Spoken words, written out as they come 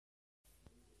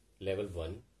Level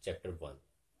 1, Chapter 1.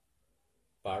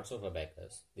 Parts of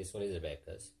abacus. This one is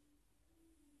abacus.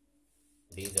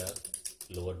 These are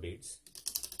lower beads.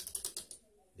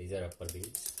 These are upper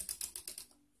beads.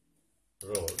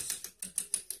 Rods.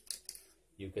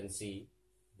 You can see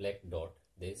black dot,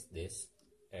 this,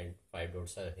 and 5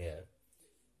 dots are here.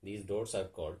 These dots are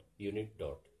called unit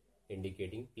dot,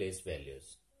 indicating place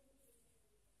values.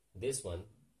 This one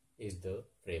is the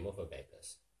frame of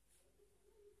abacus.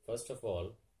 First of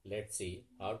all, let's see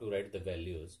how to write the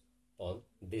values on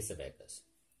this abacus.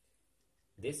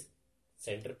 This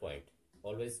center point,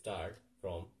 always start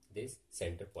from this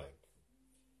center point.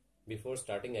 Before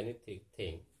starting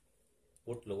anything,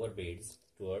 put lower beads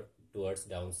towards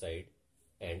downside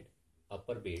and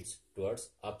upper beads towards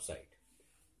upside.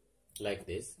 Like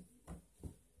this.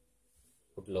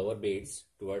 Put lower beads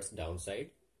towards downside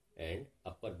and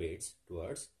upper beads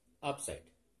towards upside.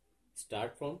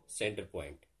 Start from center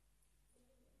point.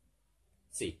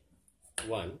 See,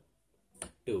 1,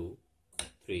 2,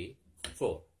 3,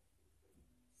 4.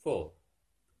 4.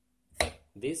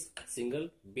 This single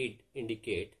bead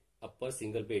indicate, upper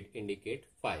single bead indicate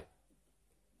 5.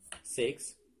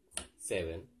 6,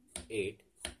 7, 8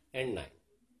 and 9.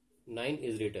 9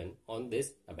 is written on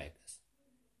this abacus.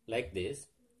 Like this,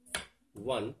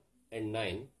 1 and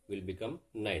 9 will become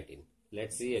 19.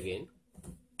 Let's see again.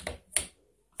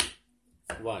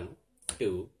 1,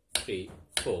 2, 3,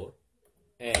 4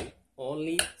 and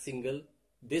only single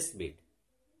this bead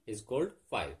is called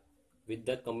 5. With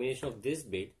the combination of this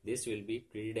bead, this will be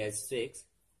treated as 6,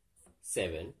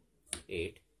 7,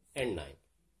 8 and 9.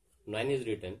 9 is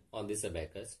written on this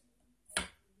abacus.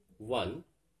 1,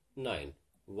 9.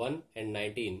 1 and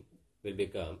 19 will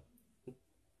become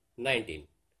 19.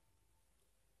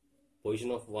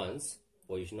 Position of ones,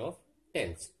 position of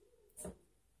tens.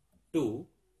 2,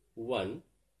 1,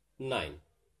 9.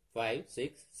 5,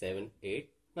 6, 7,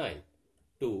 8, 9.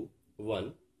 2,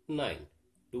 1, 9.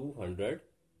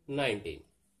 219.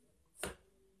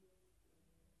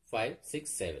 5, 6,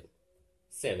 7.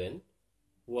 7,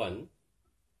 1,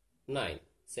 9.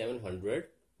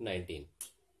 719.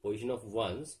 Position of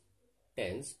ones,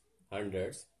 tens,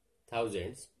 hundreds,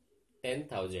 thousands,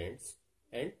 10,000s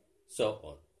and so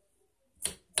on.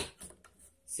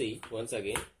 See once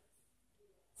again,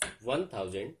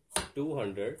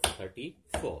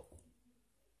 1234.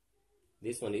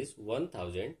 This one is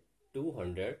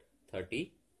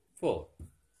 1234.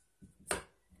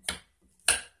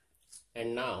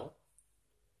 And now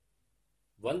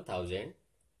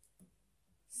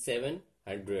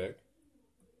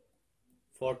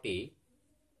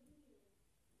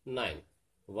 1749.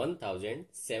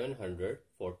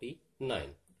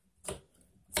 1749.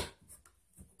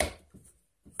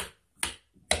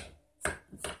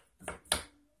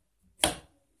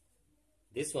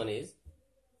 This one is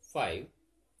 5,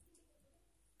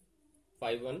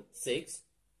 5, 1, 6,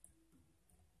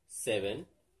 7,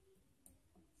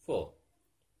 4.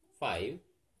 5,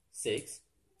 6,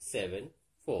 7,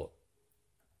 4.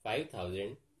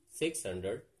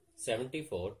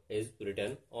 5674 is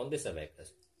written on this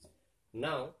abacus.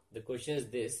 Now the question is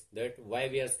this, that why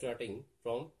we are starting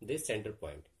from this center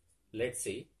point. Let's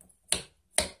see.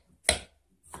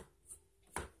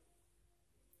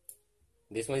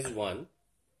 This one is 1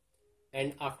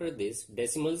 and after this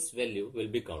decimals value will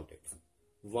be counted.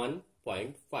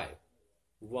 1.5.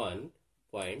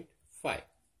 1.5.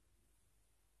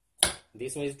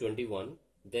 This one is 21,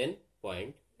 then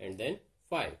point and then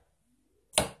 5.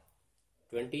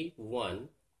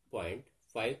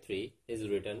 21.53 is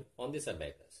written on this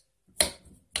abacus.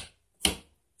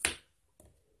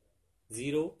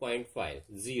 0.5.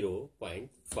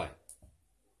 0.5.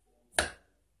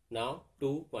 Now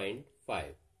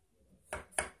 2.5.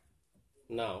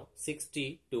 Now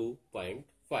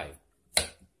 62.5.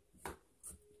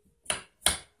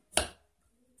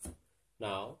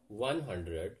 Now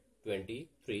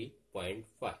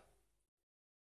 123.5.